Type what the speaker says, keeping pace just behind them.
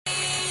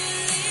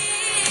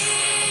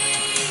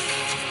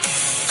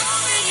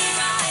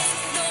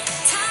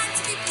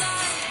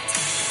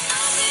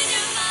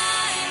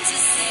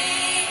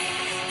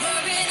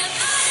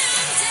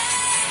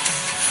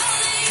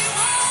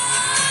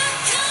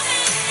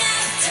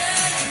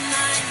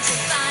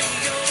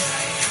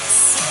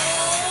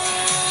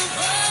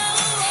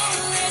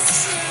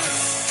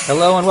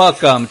Hello and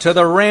welcome to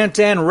the Rant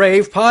and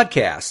Rave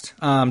podcast.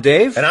 I'm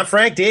Dave. And I'm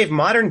Frank. Dave,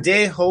 modern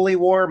day holy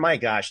war. My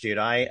gosh, dude,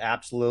 I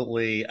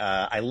absolutely,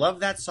 I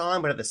love that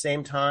song, but at the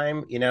same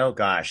time,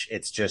 gosh,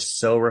 it's just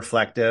so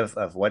reflective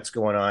of what's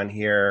going on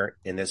here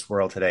in this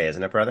world today,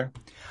 isn't it, brother?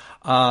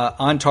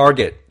 On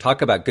target.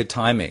 Talk about good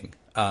timing.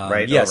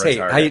 Right. Yes.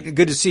 Hey,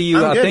 good to see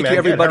you. I'm good, thank man. you,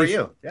 everybody. Good.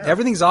 How are you? Yeah.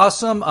 Everything's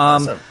awesome.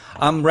 Awesome.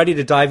 I'm ready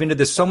to dive into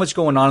this. So much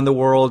going on in the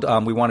world.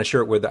 We want to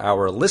share it with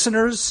our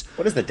listeners.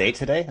 What is the date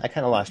today? I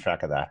kind of lost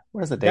track of that.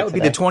 What is the date That would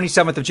today? be the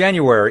 27th of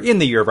January in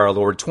the year of our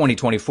Lord,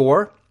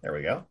 2024. There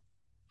we go.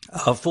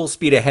 Full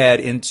speed ahead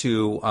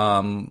into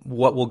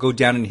what will go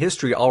down in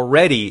history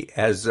already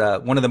as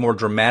one of the more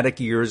dramatic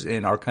years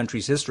in our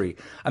country's history.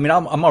 I mean,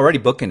 I'm already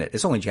booking it.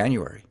 It's only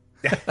January.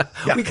 Yeah.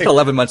 We got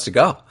 11 months to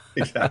go.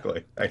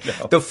 Exactly. I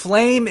know. The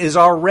flame is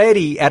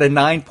already at a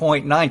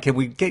 9.9. Can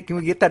we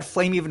get that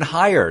flame even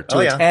higher to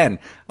a 10?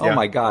 Oh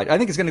my God. I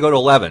think it's going to go to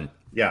 11.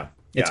 Yeah.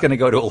 It's going to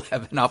go to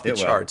 11 off the It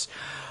will. charts.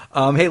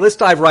 Hey, let's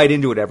dive right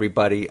into it,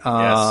 everybody.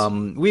 Yes.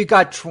 We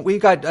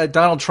got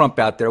Donald Trump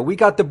out there. We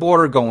got the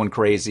border going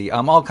crazy.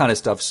 All kind of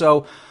stuff.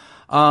 So,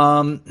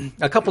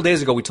 a couple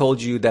days ago, we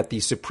told you that the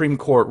Supreme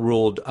Court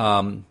ruled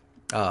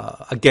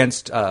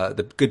against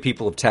the good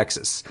people of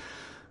Texas.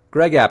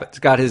 Greg Abbott's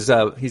got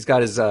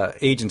his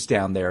agents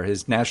down there,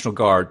 his National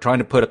Guard, trying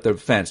to put up the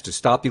fence to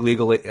stop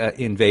illegal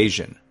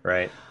invasion.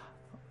 Right.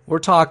 We're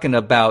talking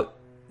about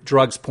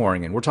drugs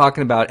pouring in. We're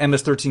talking about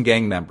MS-13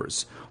 gang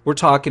members. We're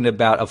talking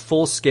about a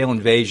full-scale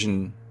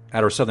invasion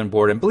at our southern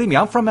border. And believe me,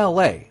 I'm from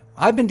L.A.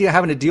 I've been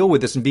having to deal with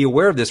this and be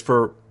aware of this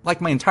for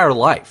like my entire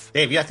life.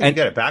 Dave, I think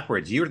you got it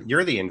backwards.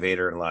 You're the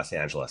invader in Los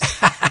Angeles.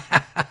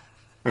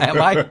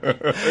 Am I?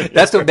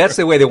 That's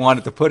the way they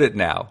wanted to put it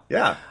now.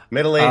 Yeah,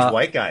 middle-aged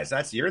white guys.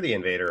 You're the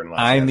invader in Los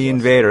Angeles. I'm the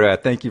invader.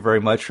 Thank you very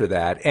much for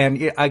that.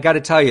 And I got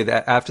to tell you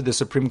that after the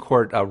Supreme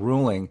Court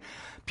ruling,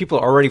 people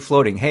are already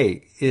floating.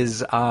 Hey,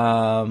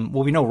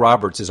 we know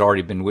Roberts has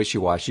already been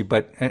wishy-washy,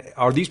 but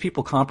are these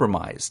people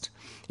compromised?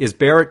 Is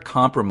Barrett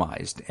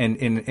compromised?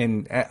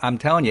 And I'm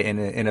telling you,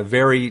 in a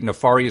very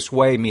nefarious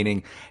way,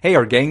 meaning, hey,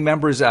 are gang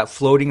members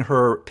floating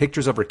her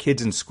pictures of her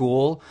kids in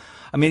school?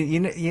 I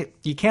mean,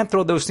 you can't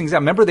throw those things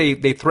out. Remember,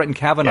 they threatened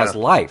Kavanaugh's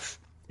life.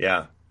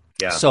 Yeah.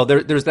 Yeah. So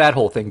there's that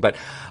whole thing. But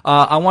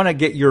I want to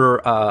get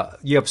you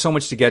have so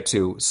much to get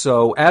to.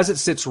 So as it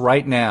sits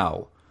right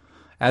now,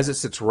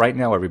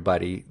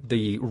 everybody,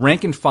 the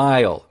rank and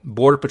file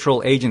Border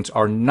Patrol agents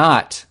are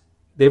not,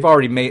 they've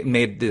already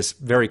made this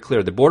very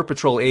clear. The Border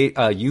Patrol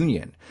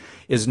union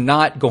is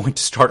not going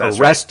to start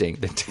arresting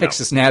the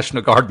Texas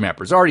National Guard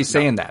members. Already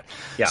saying that.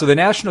 Yeah. So the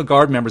National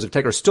Guard members of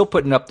Texas are still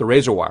putting up the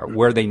razor wire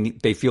where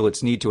they feel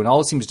it's need to. And all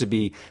it seems to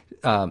be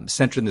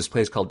centered in this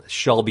place called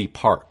Shelby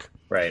Park.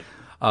 Right.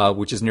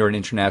 Which is near an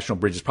international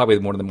bridge. It's probably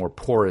one of the more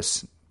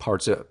porous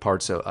parts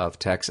of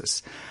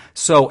Texas.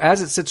 So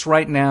as it sits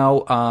right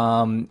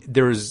now,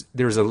 there's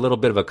a little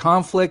bit of a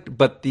conflict,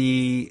 but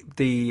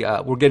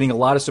we're getting a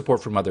lot of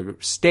support from other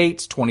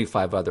states.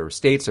 25 other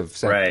states have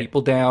sent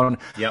people down.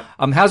 Yep.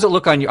 How's it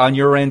look on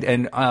your end,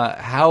 and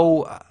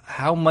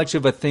how much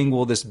of a thing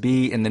will this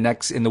be in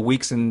the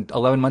weeks and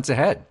 11 months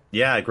ahead?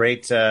 Yeah,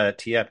 great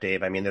tee up,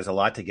 Dave. I mean, there's a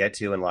lot to get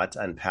to and a lot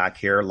to unpack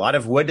here. A lot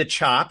of wood to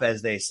chop,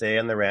 as they say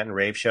on the Rant and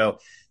Rave show.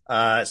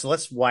 So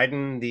let's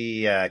widen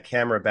the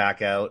camera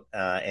back out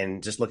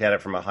and just look at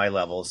it from a high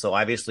level. So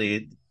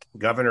obviously,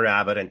 Governor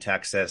Abbott in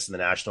Texas and the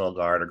National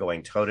Guard are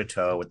going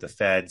toe-to-toe with the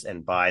feds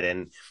and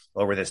Biden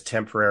over this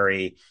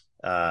temporary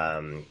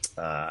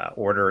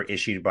order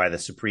issued by the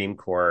Supreme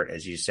Court.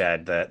 As you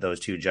said, those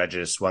two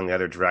judges swung the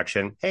other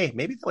direction. Hey,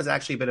 maybe that was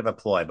actually a bit of a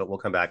ploy, but we'll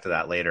come back to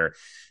that later.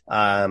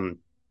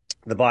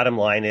 The bottom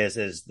line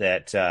is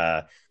that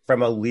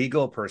from a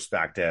legal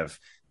perspective,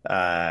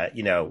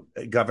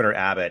 Governor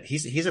Abbott,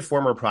 he's a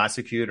former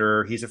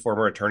prosecutor, he's a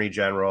former attorney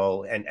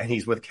general, and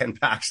he's with Ken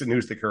Paxton,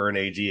 who's the current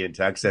AG in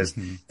Texas.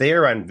 Mm-hmm. They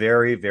are on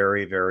very,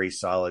 very, very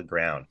solid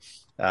ground.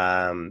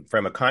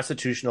 From a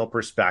constitutional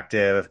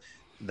perspective,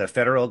 the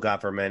federal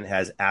government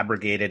has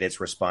abrogated its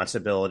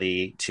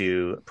responsibility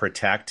to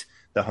protect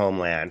the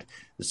homeland.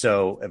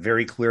 So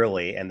very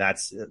clearly, and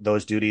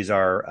those duties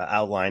are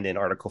outlined in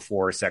Article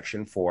 4,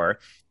 Section 4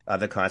 of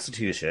the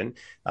Constitution.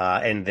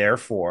 And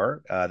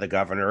therefore, the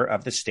governor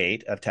of the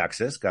state of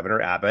Texas,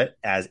 Governor Abbott,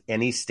 as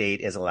any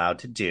state is allowed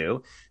to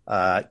do,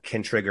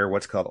 can trigger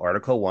what's called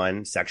Article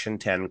 1, Section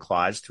 10,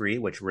 Clause 3,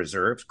 which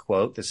reserves,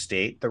 quote, the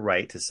state the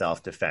right to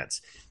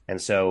self-defense.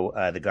 And so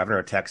the governor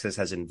of Texas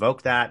has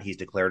invoked that. He's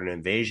declared an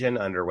invasion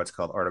under what's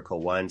called Article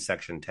 1,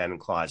 Section 10,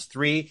 Clause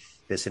 3.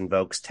 This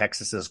invokes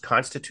Texas's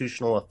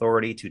constitutional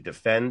authority to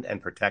defend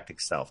and protect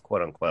itself,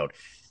 quote unquote.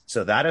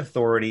 So that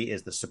authority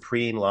is the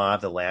supreme law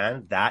of the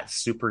land. That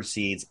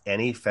supersedes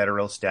any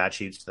federal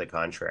statutes to the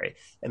contrary.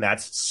 And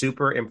that's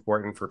super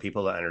important for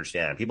people to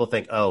understand. People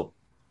think, oh,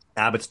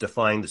 Abbott's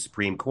defying the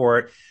Supreme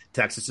Court.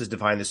 Texas is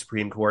defying the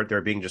Supreme Court.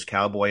 They're being just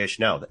cowboyish.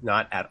 No,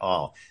 not at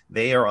all.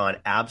 They are on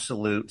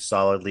absolute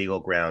solid legal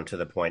ground to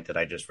the point that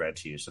I just read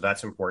to you. So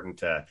that's important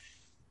to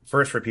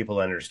first for people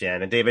to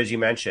understand. And Dave, as you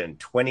mentioned,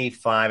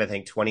 25, I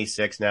think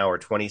 26 now or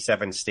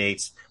 27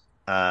 states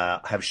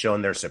have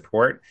shown their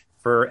support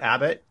for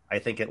Abbott. I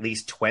think at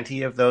least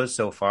 20 of those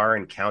so far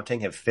and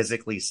counting have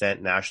physically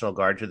sent National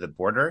Guard to the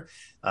border.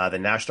 The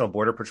National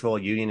Border Patrol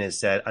Union has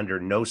said under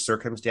no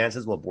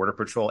circumstances will Border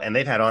Patrol, and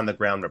they've had on the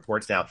ground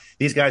reports now.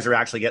 These guys are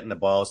actually getting the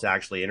balls to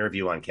actually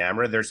interview on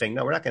camera. They're saying,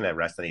 no, we're not going to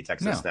arrest any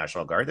Texas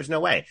National Guard. There's no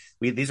way.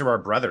 These are our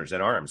brothers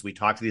in arms. We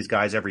talk to these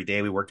guys every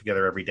day. We work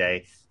together every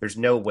day. There's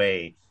no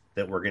way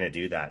that we're going to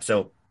do that.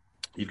 So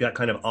you've got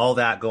kind of all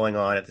that going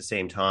on at the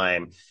same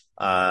time.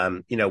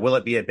 Will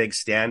it be a big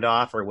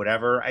standoff or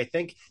whatever? I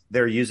think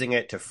they're using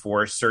it to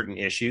force certain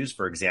issues.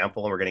 For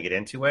example, and we're going to get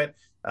into it,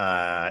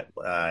 the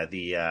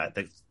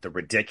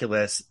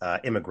ridiculous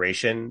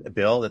immigration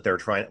bill that they're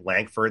trying.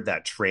 Langford,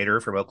 that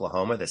traitor from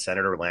Oklahoma, the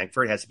Senator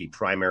Langford, has to be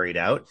primaried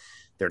out.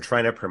 They're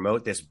trying to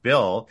promote this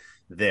bill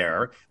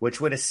there,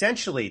 which would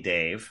essentially,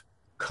 Dave,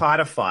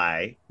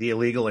 codify the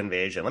illegal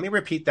invasion. Let me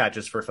repeat that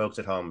just for folks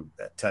at home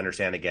to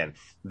understand again.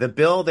 The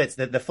bill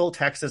the full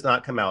text has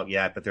not come out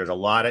yet, but there's a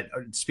lot of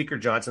Speaker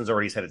Johnson's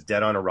already said it's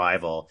dead on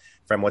arrival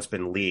from what's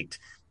been leaked.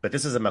 But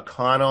this is a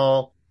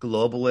McConnell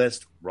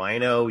globalist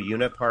rhino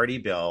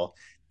uniparty bill,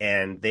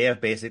 and they have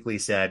basically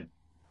said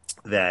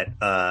that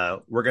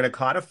we're going to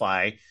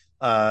codify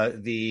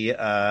the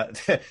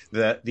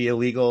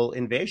illegal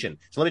invasion.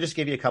 So let me just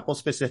give you a couple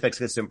specifics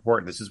that's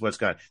important. This is what's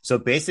gone. So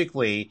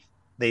basically,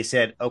 they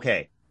said,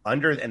 okay,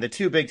 and the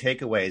two big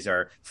takeaways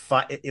are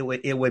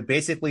it would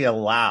basically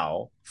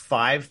allow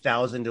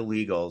 5,000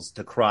 illegals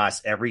to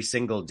cross every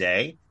single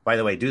day. By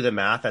the way, do the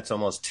math. That's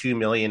almost 2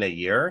 million a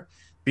year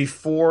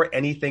before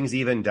anything's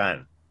even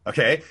done.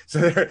 Okay,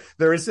 so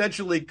they're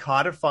essentially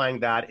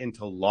codifying that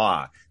into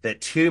law, that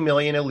 2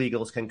 million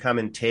illegals can come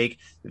and take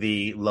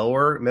the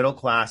lower middle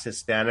class,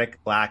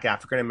 Hispanic, Black,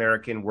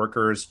 African-American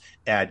workers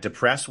at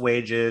depressed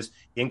wages,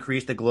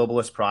 increase the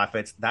globalist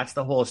profits. That's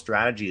the whole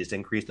strategy, is to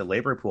increase the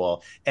labor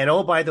pool. And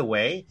oh, by the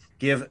way,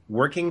 give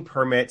working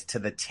permits to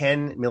the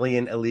 10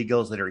 million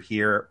illegals that are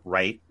here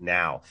right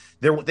now.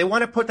 They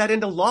want to put that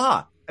into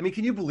law. I mean,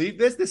 can you believe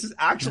this? This is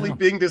actually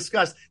being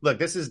discussed. Look,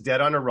 this is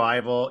dead on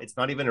arrival. It's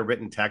not even a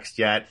written text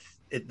yet.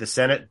 The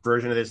Senate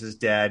version of this is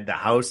dead. The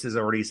House has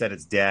already said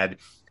it's dead.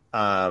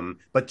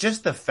 But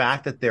just the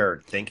fact that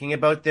they're thinking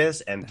about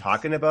this and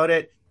talking about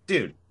it,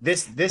 dude,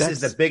 this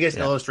is the biggest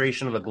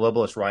illustration of the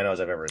globalist rhinos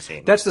I've ever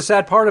seen. That's the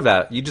sad part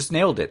about it. You just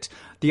nailed it.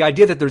 The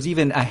idea that there's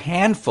even a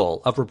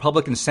handful of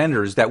Republican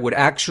senators that would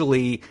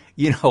actually,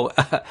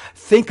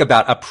 think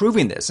about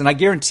approving this. And I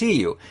guarantee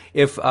you,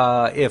 if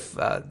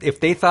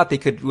they thought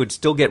they would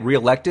still get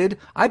reelected,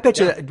 I bet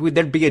you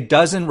there'd be a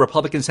dozen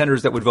Republican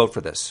senators that would vote for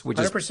this, which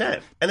 100%. is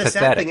And the pathetic.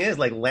 sad thing is,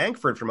 like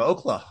Langford from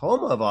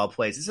Oklahoma, of all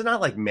places, this is not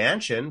like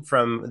Manchin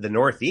from the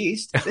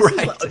Northeast.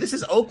 This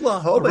is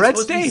Oklahoma. Red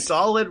it's supposed state. to be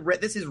solid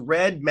red. This is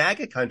red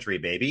MAGA country,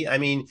 baby. I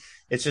mean,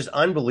 it's just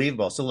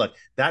unbelievable. So look,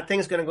 that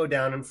thing's going to go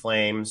down in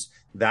flames.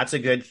 That's a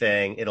good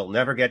thing. It'll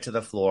never get to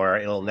the floor.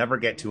 It'll never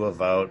get to a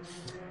vote.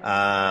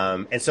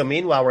 And so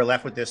meanwhile, we're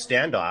left with this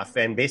standoff.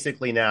 And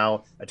basically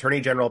now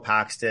Attorney General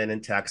Paxton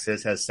in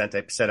Texas has sent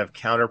a set of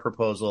counter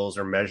proposals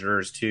or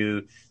measures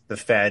to the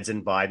feds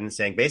and Biden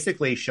saying,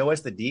 basically, show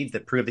us the deeds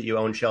that prove that you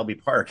own Shelby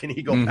Park and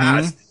Eagle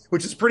Pass,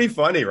 which is pretty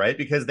funny, right?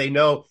 Because they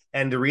know.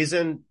 And the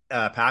reason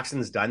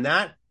Paxton's done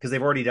that, because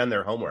they've already done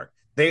their homework.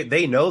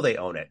 They know they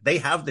own it. They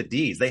have the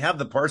deeds. They have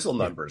the parcel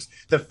numbers.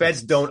 The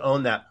feds don't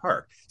own that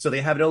park. So they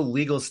have no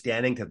legal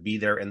standing to be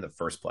there in the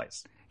first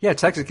place. Yeah,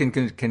 Texas can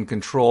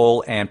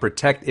control and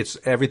protect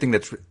everything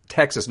that's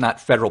Texas,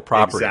 not federal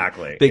property.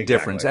 Exactly. Big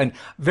difference. And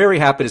very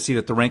happy to see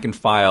that the rank and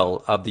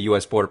file of the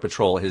U.S. Border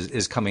Patrol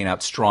is coming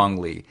out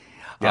strongly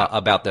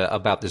about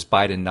this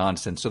Biden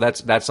nonsense. So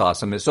that's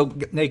awesome. So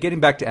getting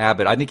back to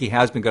Abbott, I think he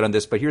has been good on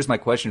this. But here's my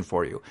question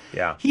for you.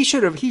 Yeah, he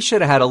should have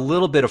had a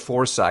little bit of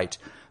foresight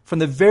from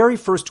the very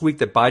first week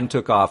that Biden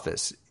took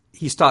office.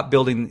 He stopped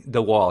building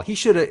the wall. He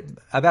should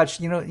have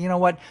you know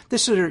what?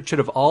 This should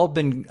have all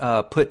been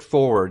put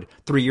forward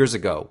 3 years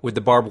ago with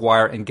the barbed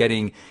wire and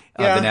getting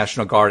the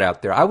National Guard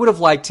out there. I would have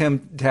liked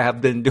him to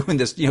have been doing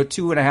this,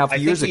 2.5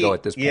 years ago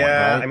at this point.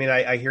 Yeah, right? I mean,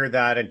 I hear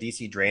that, and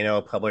DC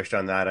Drano published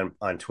on that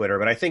on Twitter.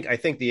 But I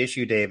think the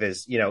issue, Dave,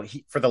 is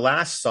for the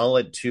last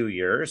solid 2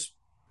 years.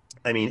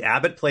 I mean,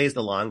 Abbott plays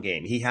the long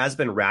game. He has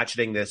been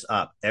ratcheting this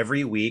up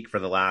every week for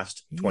the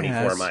last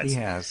 24 months. He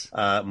has.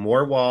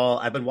 More wall.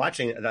 I've been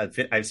watching.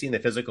 I've seen the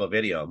physical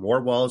video.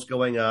 More walls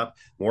going up,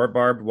 more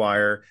barbed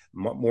wire,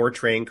 more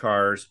train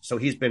cars. So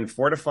he's been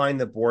fortifying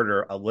the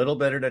border a little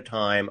bit at a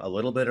time,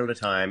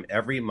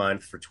 every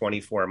month for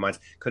 24 months.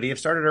 Could he have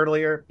started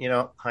earlier?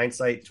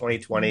 Hindsight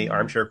 2020,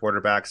 armchair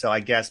quarterback. So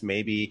I guess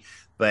maybe.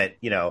 But,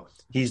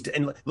 he's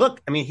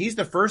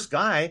the first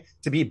guy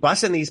to be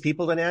busing these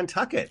people to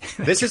Nantucket.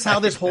 This is how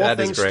this whole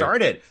thing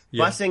started.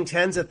 Yeah. Busing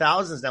tens of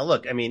thousands. Now,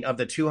 look, I mean, of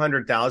the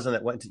 200,000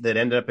 that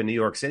ended up in New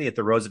York City at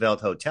the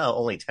Roosevelt Hotel,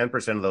 only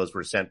 10% of those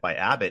were sent by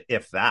Abbott,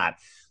 if that.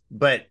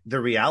 But the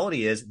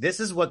reality is, this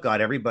is what got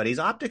everybody's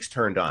optics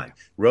turned on.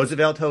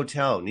 Roosevelt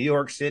Hotel, New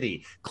York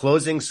City,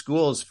 closing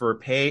schools for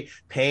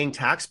paying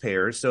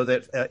taxpayers so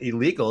that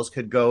illegals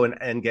could go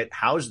and get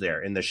housed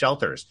there in the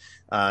shelters.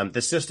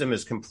 The system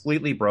is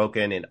completely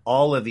broken in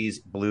all of these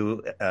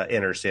blue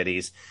inner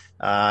cities.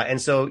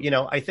 And so,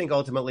 I think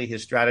ultimately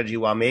his strategy,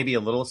 while maybe a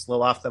little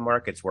slow off the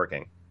mark, it's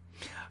working.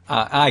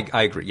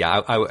 I agree.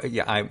 Yeah,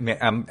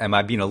 am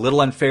I being a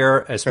little unfair,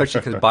 especially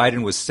because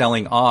Biden was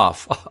selling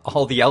off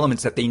all the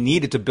elements that they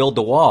needed to build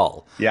the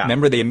wall. Yeah.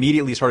 Remember, they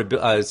immediately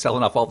started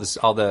selling off all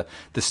the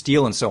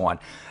steel and so on.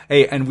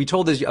 Hey, and we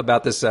told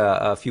about this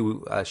a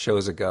few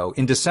shows ago.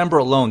 In December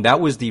alone, that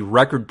was the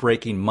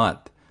record-breaking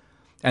month.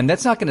 And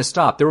that's not going to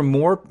stop. There were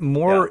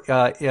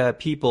more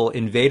people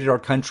invaded our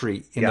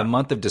country in the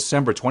month of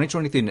December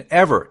 2023 than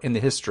ever in the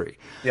history.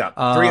 Yeah,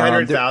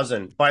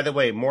 300,000. By the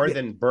way, more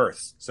than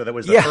births. So that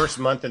was the first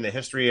month in the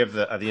history of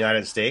the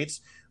United States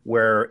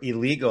where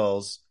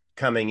illegals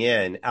coming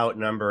in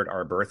outnumbered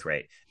our birth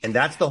rate. And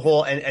that's the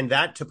whole, and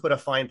that, to put a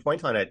fine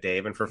point on it,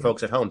 Dave, and for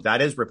folks at home,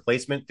 that is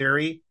replacement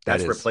theory.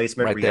 That's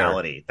replacement right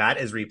reality. There.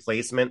 That is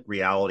replacement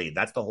reality.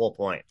 That's the whole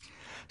point.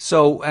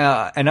 So,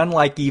 and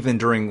unlike even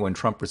during when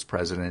Trump was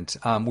president,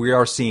 we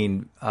are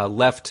seeing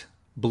left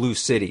blue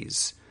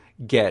cities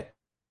get,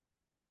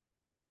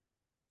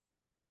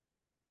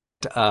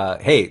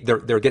 hey, they're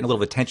getting a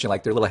little attention,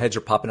 like their little heads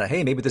are popping out.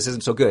 Hey, maybe this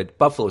isn't so good.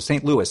 Buffalo,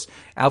 St. Louis,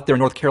 out there in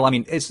North Carolina. I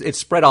mean, it's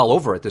spread all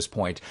over at this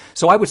point.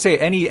 So I would say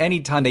any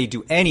time they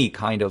do any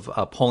kind of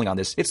polling on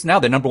this, it's now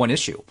the number one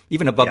issue,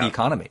 even above the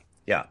economy.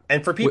 Yeah.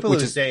 And for people who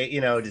say,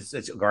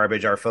 it's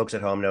garbage, our folks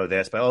at home know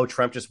this, but,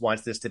 Trump just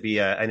wants this to be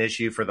an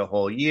issue for the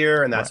whole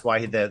year. And that's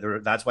why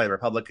that's why the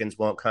Republicans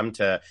won't come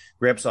to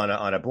grips on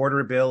a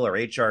border bill or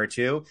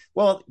HR2.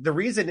 Well, the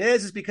reason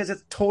is because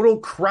it's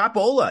total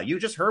crapola. You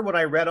just heard what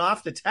I read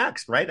off the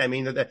text, right? I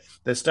mean,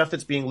 the stuff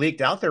that's being leaked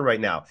out there right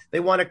now,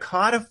 they want to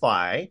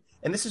codify.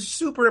 And this is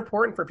super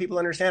important for people to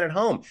understand at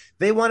home.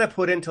 They want to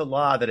put into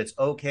law that it's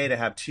okay to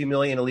have 2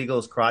 million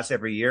illegals cross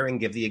every year and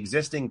give the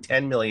existing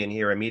 10 million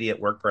here immediate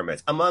work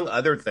permits, among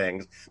other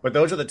things. But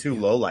those are the two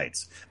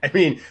lowlights. I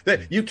mean,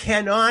 you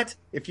cannot,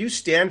 if you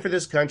stand for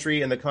this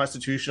country and the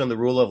Constitution and the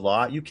rule of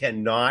law, you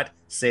cannot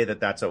say that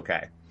that's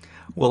okay.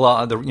 Well,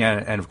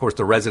 and of course,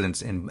 the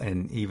residents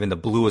in even the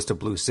bluest of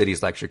blue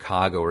cities like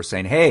Chicago are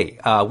saying, hey,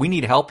 we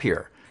need help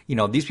here.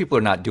 These people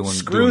are not doing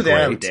Screw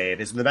them, great. Dave.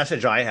 It's the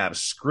message I have.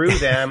 Screw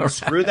them. Right.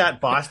 Screw that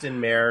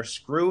Boston mayor.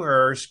 Screw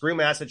her. Screw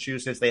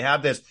Massachusetts. They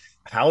have this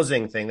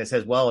housing thing that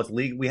says, well, it's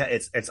legal.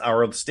 It's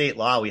our state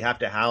law. We have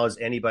to house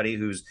anybody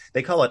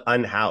they call it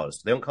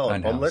unhoused. They don't call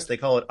it homeless. They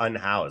call it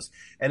unhoused.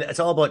 And it's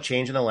all about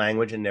changing the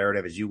language and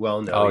narrative, as you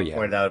well know. You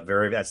pointed out,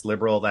 that's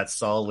liberal. That's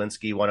Saul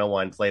Alinsky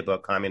 101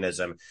 playbook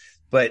communism.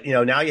 But,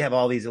 now you have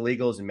all these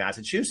illegals in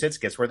Massachusetts.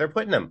 Guess where they're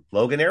putting them?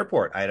 Logan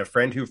Airport. I had a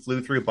friend who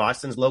flew through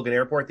Boston's Logan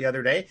Airport the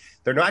other day.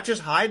 They're not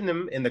just hiding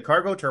them in the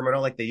cargo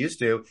terminal like they used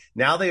to.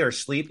 Now they are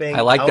sleeping. I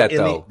like that,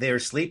 though. They are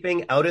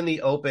sleeping out in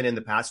the open in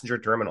the passenger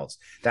terminals.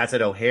 That's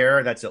at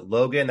O'Hare. That's at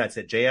Logan. That's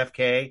at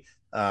JFK.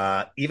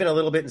 Even a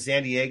little bit in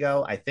San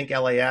Diego. I think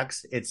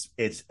LAX. It's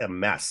a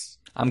mess.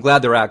 I'm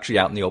glad they're actually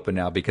out in the open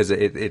now because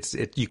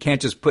you can't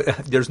just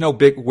there's no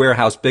big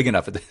warehouse big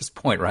enough at this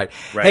point, right?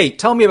 Hey,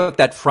 tell me about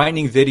that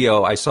frightening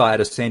video I saw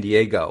out of San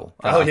Diego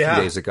a few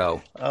days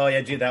ago. Oh yeah,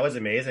 dude, that was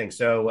amazing.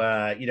 So,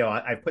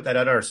 I put that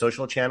out on our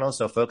social channels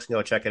so folks can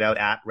go check it out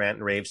at Rant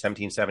and Rave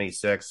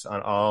 1776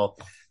 on all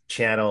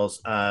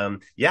channels.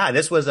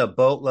 This was a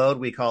boatload.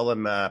 We call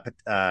them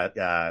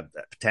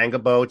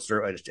Patanga boats,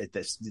 or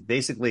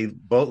basically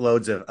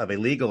boatloads of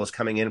illegals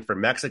coming in from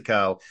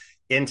Mexico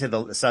into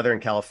the Southern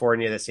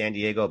California, the San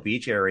Diego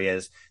beach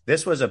areas.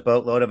 This was a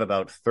boatload of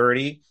about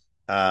 30.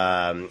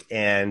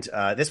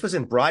 This was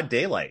in broad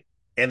daylight.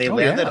 And they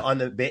landed on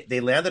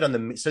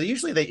the, so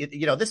usually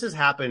this has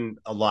happened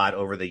a lot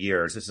over the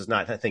years. This is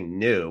not nothing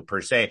new per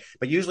se,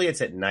 but usually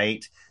it's at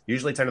night.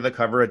 Usually it's under the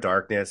cover of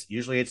darkness.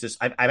 Usually it's just,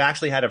 I've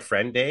actually had a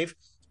friend, Dave,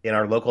 in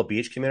our local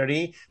beach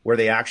community where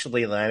they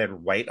actually landed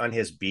right on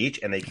his beach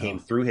and they came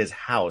through his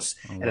house.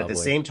 And at the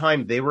same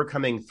time they were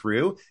coming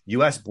through,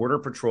 U.S. Border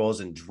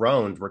Patrols and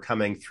drones were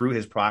coming through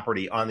his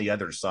property on the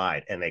other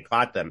side and they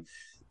caught them.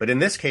 But in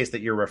this case that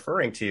you're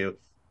referring to,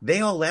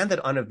 they all landed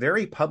on a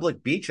very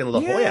public beach in La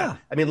Jolla.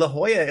 I mean, La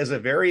Jolla is a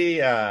very,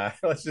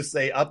 let's just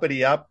say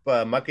uppity up,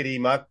 muckety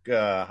muck,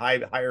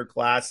 higher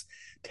class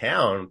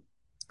town,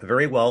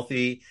 very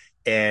wealthy.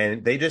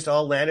 And they just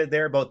all landed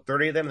there, about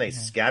 30 of them. They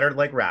scattered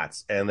like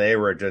rats and they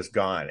were just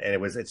gone.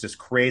 And it's just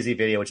crazy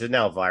video, which is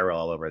now viral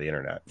all over the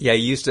internet. Yeah.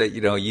 You used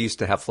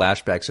to have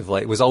flashbacks of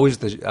it was always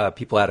the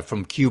people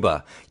from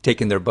Cuba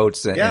taking their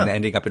boats and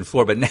ending up in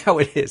Florida. But now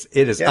it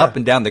is up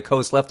and down the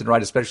coast, left and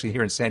right, especially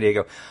here in San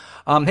Diego.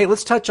 Hey,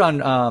 let's touch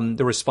on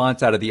the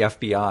response out of the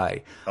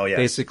FBI. Oh, yeah.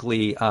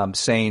 Basically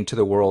saying to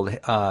the world,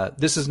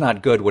 this is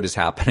not good what is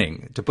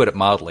happening, to put it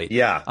mildly.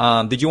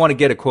 Yeah. Did you want to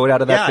get a quote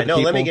out of that? Yeah, no,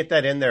 let me get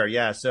that in there.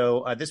 Yeah. So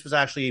this was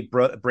actually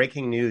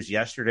breaking news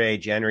yesterday,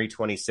 January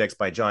 26th,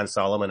 by John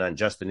Solomon on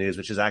Just the News,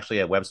 which is actually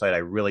a website I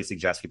really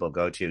suggest people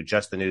go to,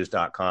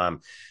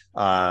 justthenews.com.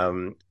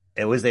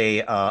 It was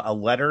a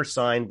letter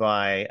signed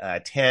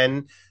by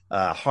 10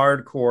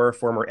 hardcore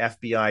former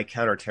FBI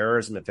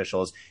counterterrorism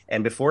officials.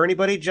 And before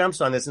anybody jumps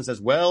on this and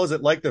says, well, is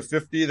it like the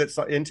 50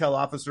 Intel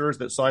officers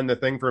that signed the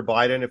thing for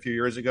Biden a few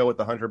years ago with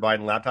the Hunter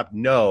Biden laptop?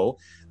 No,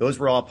 those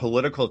were all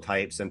political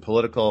types and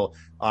political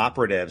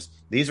operatives.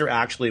 These are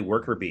actually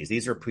worker bees.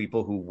 These are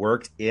people who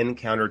worked in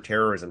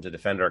counterterrorism to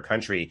defend our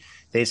country.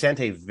 They sent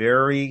a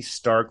very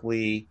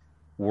starkly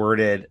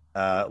worded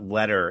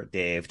letter,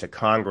 Dave, to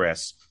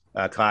Congress,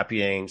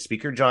 copying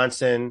Speaker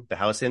Johnson, the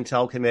House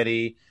Intel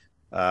Committee,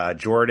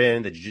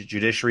 Jordan, the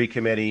Judiciary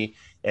Committee,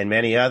 and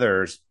many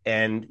others.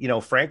 And,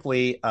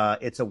 frankly,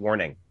 it's a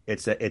warning.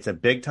 It's a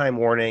big time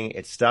warning.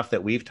 It's stuff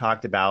that we've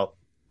talked about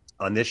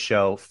on this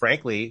show,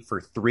 frankly,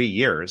 for 3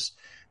 years.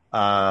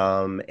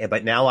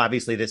 But now,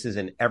 obviously, this is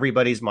in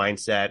everybody's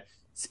mindset.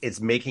 It's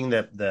making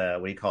the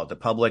what do you call it, the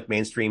public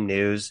mainstream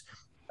news.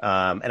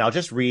 And I'll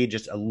just read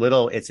just a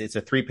little. It's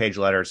a 3-page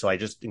letter, so I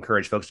just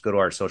encourage folks to go to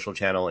our social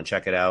channel and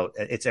check it out.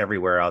 It's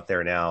everywhere out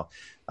there now,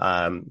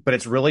 but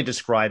it's really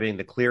describing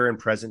the clear and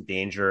present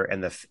danger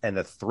and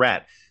the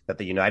threat that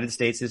the United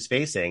States is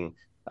facing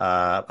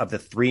of the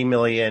 3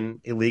 million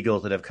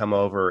illegals that have come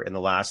over in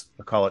the last,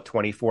 I'll call it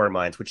 24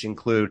 months, which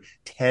include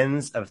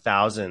tens of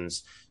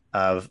thousands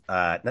of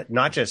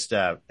not just.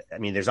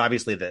 There's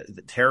obviously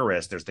the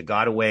terrorists. There's the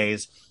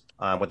gotaways,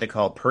 what they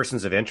call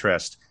persons of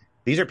interest.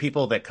 These are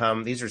people that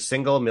come, these are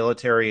single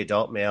military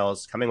adult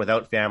males coming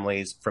without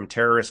families from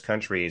terrorist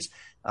countries.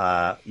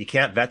 You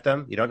can't vet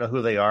them. You don't know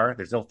who they are.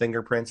 There's no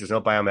fingerprints. There's no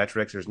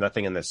biometrics. There's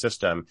nothing in the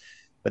system.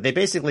 But they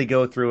basically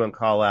go through and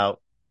call out,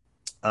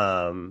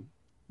 how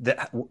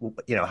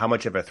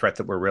much of a threat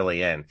that we're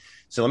really in.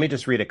 So let me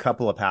just read a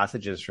couple of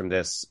passages from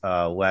this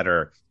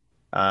letter.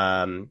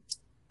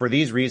 For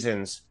these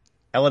reasons,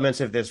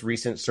 elements of this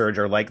recent surge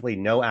are likely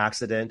no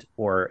accident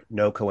or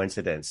no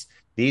coincidence.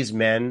 These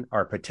men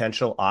are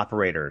potential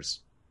operators.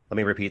 Let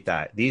me repeat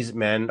that. These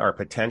men are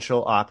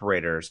potential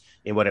operators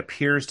in what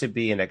appears to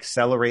be an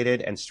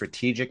accelerated and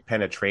strategic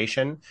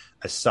penetration,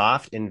 a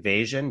soft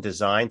invasion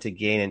designed to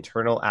gain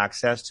internal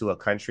access to a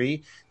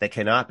country that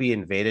cannot be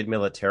invaded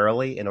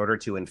militarily in order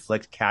to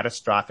inflict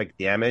catastrophic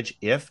damage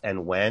if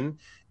and when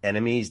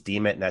enemies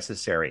deem it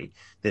necessary.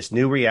 This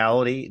new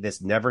reality,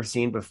 this never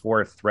seen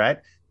before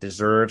threat,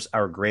 deserves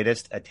our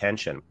greatest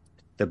attention.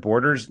 The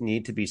borders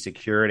need to be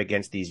secured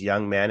against these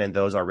young men and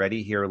those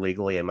already here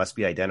legally and must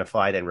be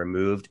identified and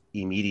removed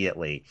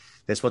immediately.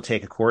 This will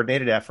take a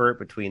coordinated effort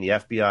between the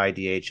FBI,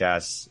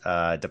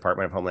 DHS,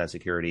 Department of Homeland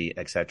Security,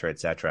 et cetera,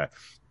 et cetera.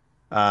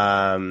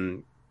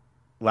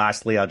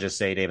 Lastly, I'll just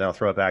say, Dave, and I'll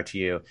throw it back to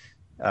you.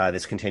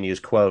 This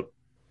continues, quote,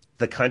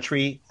 the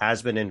country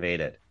has been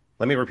invaded.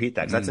 Let me repeat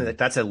that.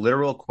 That's a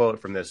literal quote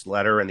from this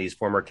letter and these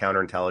former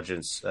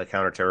counterintelligence,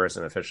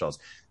 counterterrorism officials.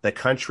 The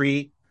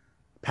country,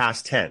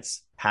 past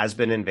tense, has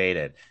been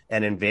invaded,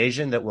 an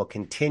invasion that will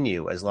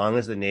continue as long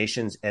as the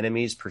nation's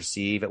enemies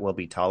perceive it will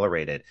be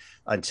tolerated.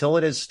 Until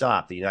it is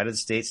stopped, the United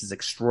States is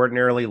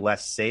extraordinarily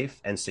less safe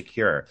and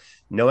secure.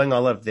 Knowing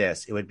all of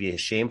this, it would be a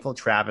shameful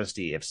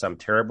travesty if some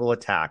terrible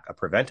attack, a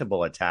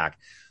preventable attack,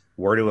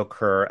 were to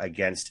occur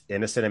against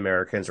innocent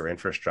Americans or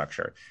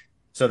infrastructure.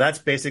 So that's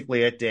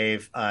basically it,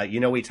 Dave.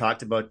 We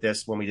talked about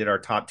this when we did our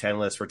top 10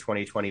 list for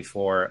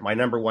 2024. My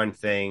number one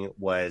thing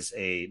was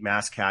a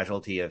mass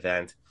casualty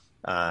event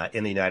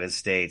in the United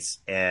States.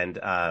 And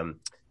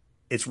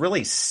it's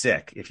really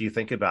sick if you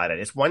think about it.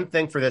 It's one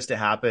thing for this to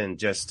happen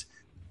just,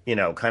 kind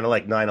of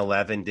like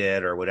 9/11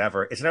 did or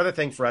whatever. It's another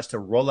thing for us to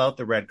roll out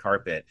the red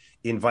carpet,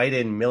 invite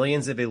in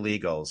millions of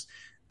illegals,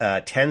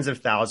 tens of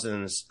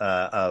thousands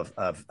of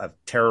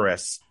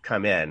terrorists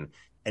come in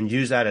and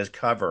use that as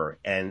cover.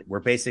 And we're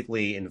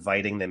basically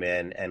inviting them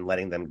in and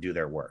letting them do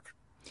their work.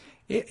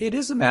 It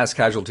is a mass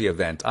casualty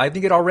event. I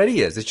think it already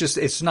is. It's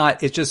just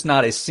not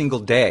a single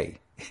day.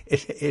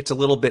 It's a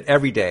little bit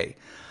every day.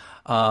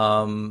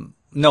 No,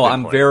 good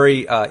I'm point.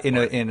 Very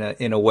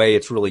in a way.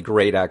 It's really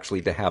great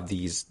actually to have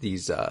these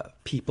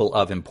people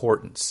of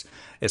importance.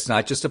 It's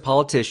not just a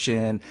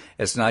politician.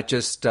 It's not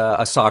just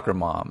a soccer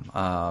mom.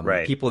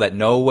 Right. People that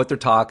know what they're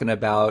talking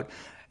about.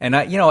 And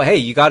hey,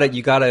 you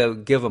gotta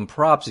give them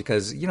props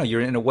because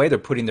you're in a way they're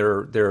putting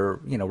their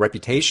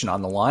reputation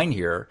on the line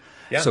here.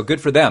 Yeah. So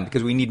good for them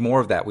because we need more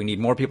of that. We need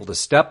more people to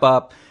step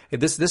up.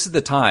 This is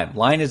the time. The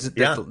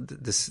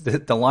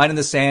line in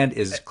the sand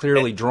is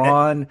clearly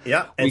drawn.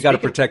 We got to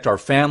protect our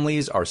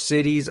families, our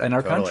cities, and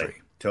our country.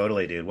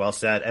 Totally, dude. Well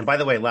said. And by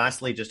the way,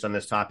 lastly, just on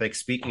this topic,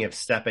 speaking of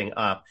stepping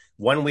up,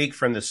 1 week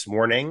from this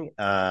morning,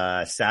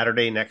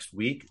 Saturday next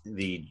week,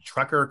 the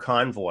Trucker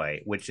Convoy,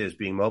 which is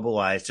being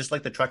mobilized, just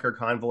like the Trucker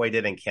Convoy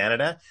did in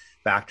Canada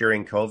back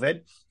during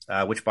COVID,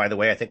 which, by the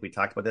way, I think we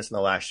talked about this in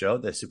the last show.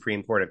 The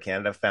Supreme Court of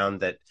Canada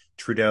found that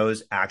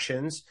Trudeau's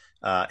actions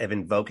of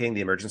invoking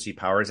the Emergency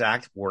Powers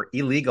Act were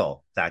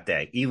illegal that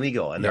day,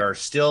 illegal. And there are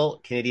still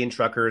Canadian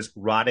truckers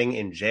rotting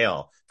in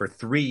jail for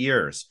 3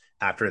 years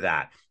after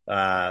that.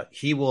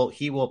 He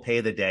will pay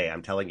the day.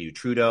 I'm telling you,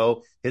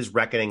 Trudeau, his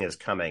reckoning is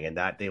coming and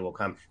that day will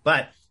come.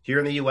 But here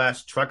in the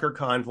U.S., Trucker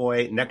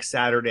Convoy next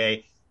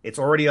Saturday, It's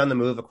already on the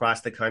move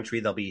across the country.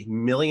 There'll be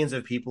millions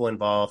of people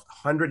involved,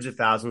 hundreds of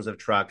thousands of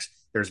trucks.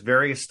 There's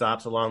various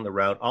stops along the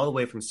route, all the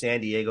way from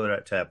San Diego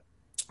to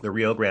the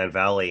Rio Grande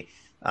Valley.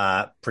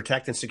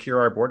 Protect and secure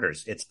our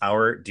borders. It's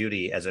our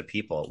duty as a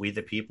people. We,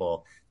 the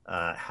people,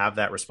 have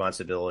that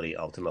responsibility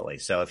ultimately.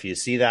 So if you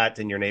see that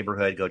in your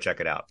neighborhood, go check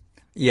it out.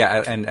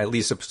 Yeah, and at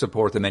least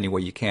support them any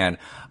way you can.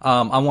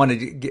 I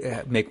wanted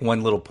to make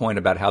one little point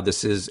about how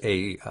this is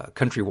a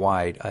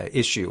countrywide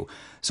issue.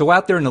 So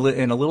out there in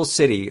a little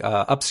city,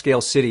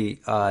 upscale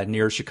city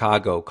near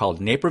Chicago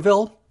called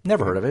Naperville,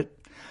 never heard of it.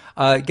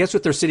 Guess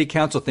what their city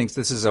council thinks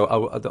this is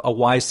a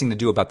wise thing to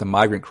do about the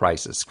migrant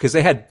crisis? Because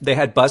they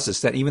had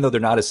buses that, even though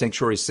they're not a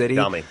sanctuary city.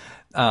 Tell me.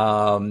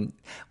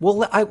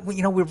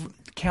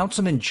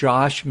 Councilman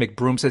Josh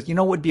McBroom says,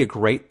 what would be a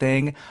great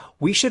thing?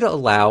 We should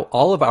allow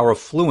all of our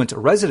affluent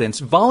residents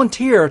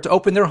volunteer to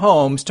open their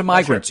homes to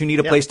migrants who need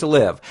a place to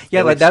live.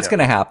 Yeah, that's going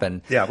to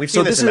happen. Yeah, we've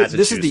seen this in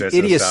Massachusetts. This is the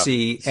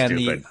idiocy and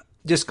the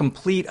just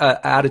complete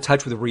out of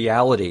touch with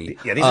reality.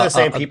 Yeah, these are the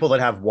same people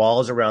that have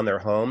walls around their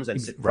homes and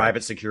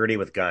private security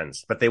with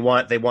guns, but they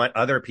want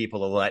other people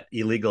to let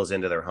illegals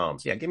into their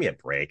homes. Yeah, give me a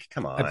break.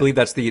 Come on. I believe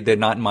that's the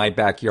not in my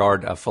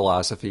backyard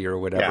philosophy or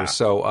whatever. Yeah.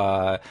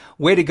 So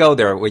way to go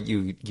there, what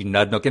you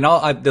nudnook. And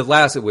I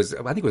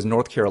think it was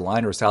North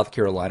Carolina or South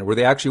Carolina, where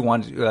they actually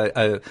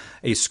wanted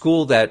a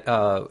school that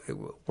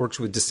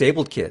works with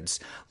disabled kids.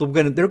 They're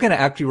going to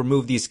actually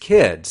remove these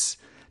kids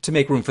to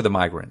make room for the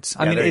migrants.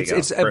 I mean,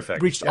 it's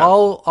reached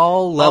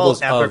all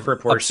levels of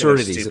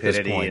absurdities at this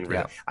point.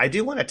 I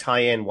do want to tie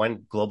in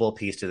one global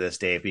piece to this,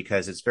 Dave,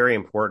 because it's very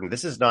important.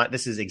 This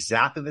is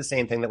exactly the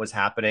same thing that was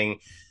happening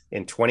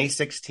in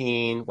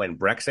 2016 when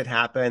Brexit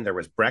happened. There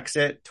was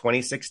Brexit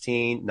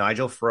 2016,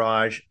 Nigel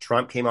Farage,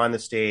 Trump came on the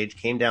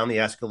stage, came down the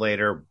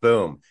escalator,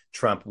 boom,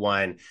 Trump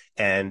won,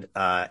 and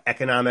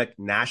economic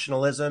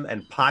nationalism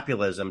and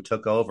populism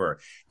took over.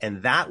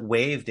 And that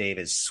wave, Dave,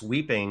 is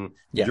sweeping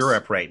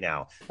Europe right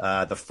now.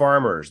 The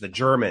farmers, the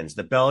Germans,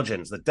 the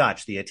Belgians, the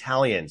Dutch, the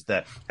Italians,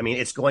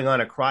 it's going on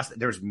across.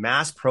 There's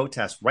mass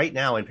protests right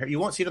now. And you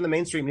won't see it on the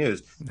mainstream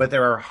news, but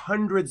there are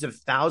hundreds of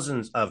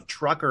thousands of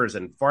truckers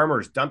and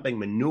farmers dumping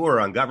manure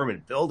on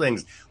government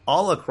buildings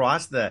all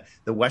across the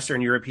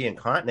Western European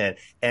continent.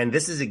 And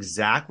this is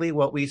exactly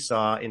what we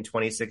saw in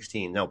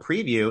 2016. Now,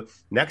 preview,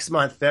 next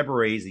month,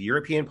 February, is the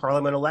European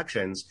Parliament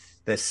elections,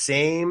 the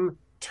same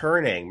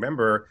turning.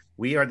 Remember,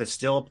 we are the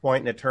still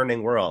point in a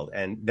turning world,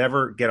 and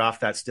never get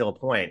off that still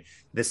point.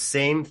 The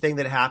same thing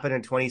that happened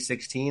in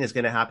 2016 is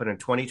going to happen in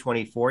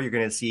 2024. You're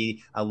going to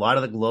see a lot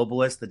of the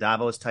globalists, the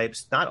Davos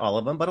types, not all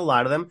of them, but a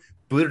lot of them,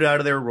 booted out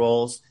of their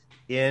roles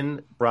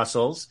in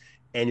Brussels.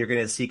 And you're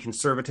going to see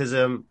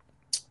conservatism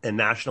and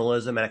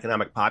nationalism and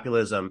economic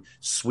populism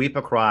sweep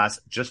across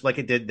just like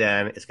it did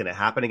then. It's going to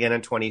happen again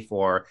in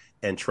 24,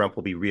 and Trump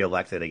will be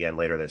reelected again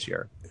later this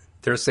year.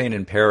 They're saying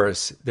in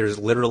Paris, there's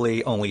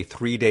literally only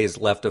 3 days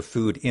left of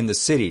food in the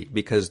city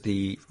because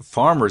the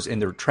farmers in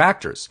their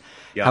tractors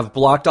have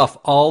blocked off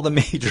all the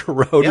major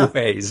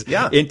roadways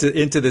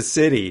into the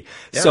city.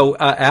 Yeah. So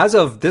as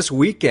of this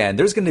weekend,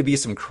 there's going to be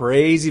some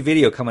crazy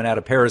video coming out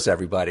of Paris,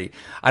 everybody.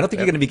 I don't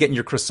think you're going to be getting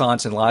your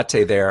croissants and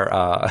latte there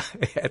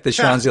at the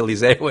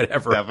Champs-Élysées or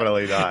whatever.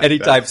 Definitely not.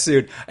 Anytime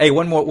soon. Hey,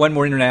 one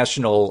more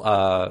international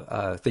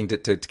thing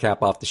to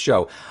cap off the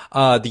show.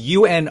 The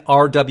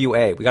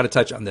UNRWA, we got to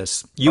touch on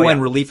this. UN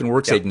Relief and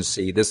Works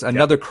Agency, this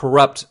another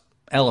corrupt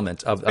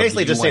element of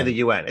basically the just UN. say the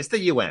UN. It's the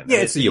UN. Yeah,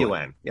 it's the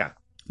UN. Yeah.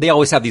 They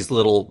always have these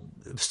little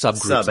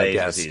subgroups, I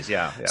guess.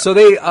 Yeah. So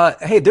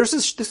they, this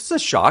is a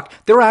shock.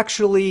 They're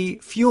actually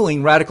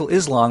fueling radical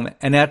Islam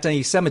and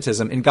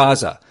anti-Semitism in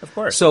Gaza. Of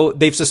course. So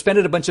they've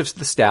suspended a bunch of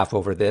the staff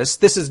over this.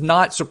 This is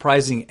not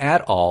surprising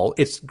at all.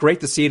 It's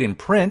great to see it in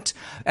print.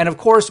 And of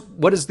course,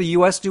 what does the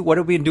U.S. do? What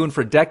have we been doing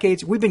for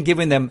decades? We've been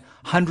giving them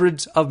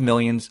hundreds of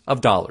millions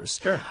of dollars.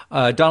 Sure.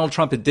 Donald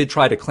Trump did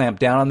try to clamp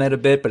down on that a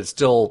bit, but it's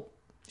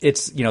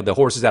the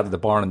horse is out of the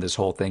barn in this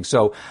whole thing.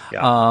 So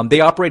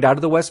they operate out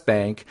of the West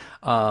Bank.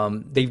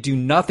 They do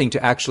nothing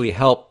to actually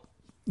help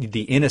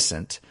the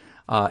innocent.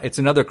 It's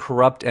another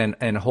corrupt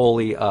and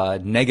wholly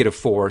negative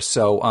force.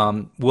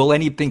 So will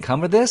anything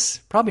come of this?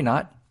 Probably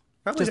not.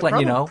 Just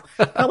letting you know.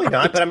 Probably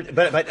not.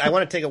 But I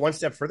want to take it one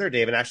step further,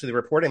 Dave. And actually, the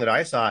reporting that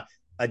I saw,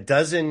 a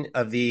dozen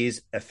of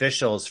these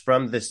officials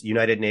from this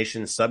United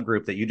Nations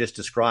subgroup that you just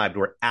described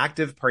were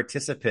active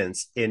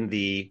participants in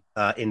the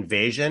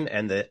invasion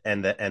and the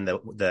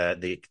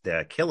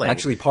killing.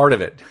 Actually, part of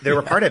it. They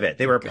were part of it.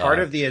 They were part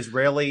of the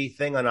Israeli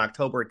thing on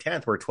October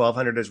 10th, where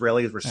 1,200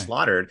 Israelis were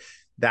slaughtered.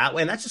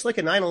 And that's just like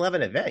a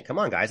 9/11 event. Come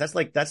on, guys. That's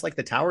like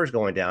the towers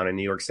going down in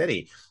New York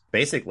City,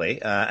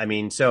 basically.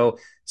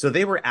 So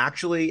they were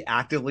actually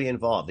actively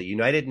involved. The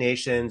United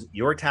Nations,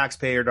 your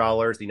taxpayer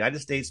dollars, the United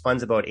States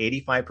funds about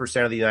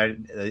 85% of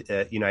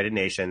the United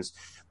Nations.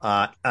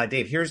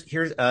 Dave, here's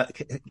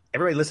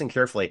everybody listen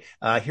carefully.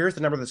 Here's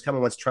the number that's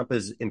coming once Trump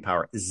is in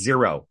power.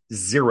 Zero.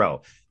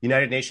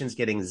 United Nations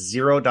getting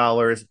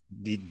 $0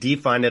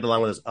 defunded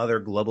along with those other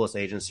globalist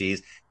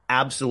agencies.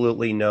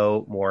 Absolutely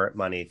no more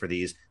money for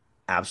these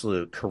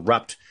absolute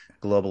corrupt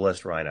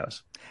globalist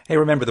rhinos. Hey,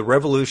 remember, the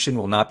revolution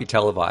will not be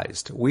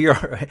televised. We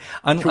are,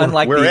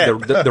 unlike We're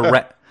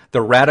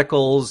the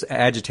radicals,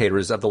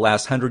 agitators of the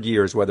last 100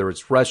 years, whether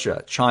it's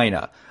Russia,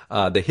 China,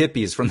 the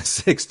hippies from the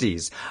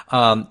 60s.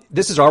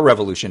 This is our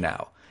revolution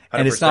now.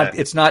 And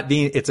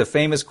 100%. it's a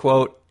famous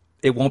quote.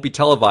 It won't be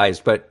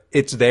televised, but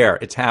it's there.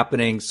 It's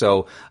happening.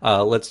 So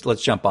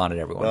let's jump on it,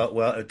 everyone.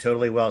 Well,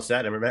 totally well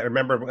said. And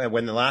remember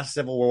when the last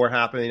Civil War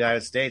happened in the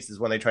United States is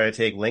when they tried to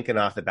take Lincoln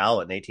off the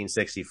ballot in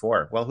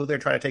 1864. Well, who they're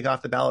trying to take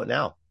off the ballot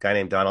now? A guy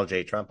named Donald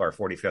J. Trump, our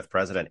 45th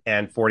president,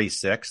 and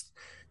 46th.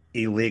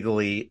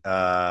 Illegally,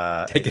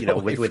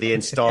 with the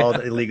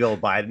installed illegal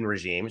Biden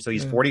regime. So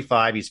he's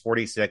 45, he's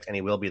 46, and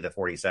he will be the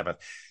 47th.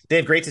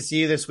 Dave, great to see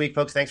you this week,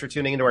 folks. Thanks for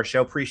tuning into our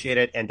show. Appreciate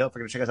it. And don't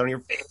forget to check us out on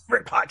your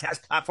favorite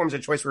podcast platforms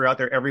of choice. We're out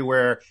there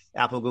everywhere.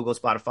 Apple, Google,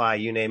 Spotify,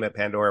 you name it,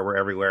 Pandora, we're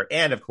everywhere.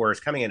 And of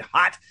course, coming in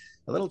hot,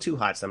 a little too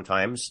hot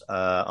sometimes,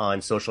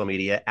 on social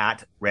media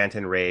at Rant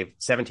and Rave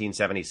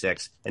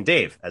 1776. And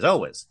Dave, as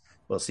always,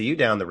 we'll see you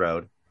down the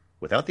road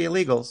without the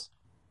illegals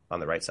on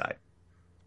the right side.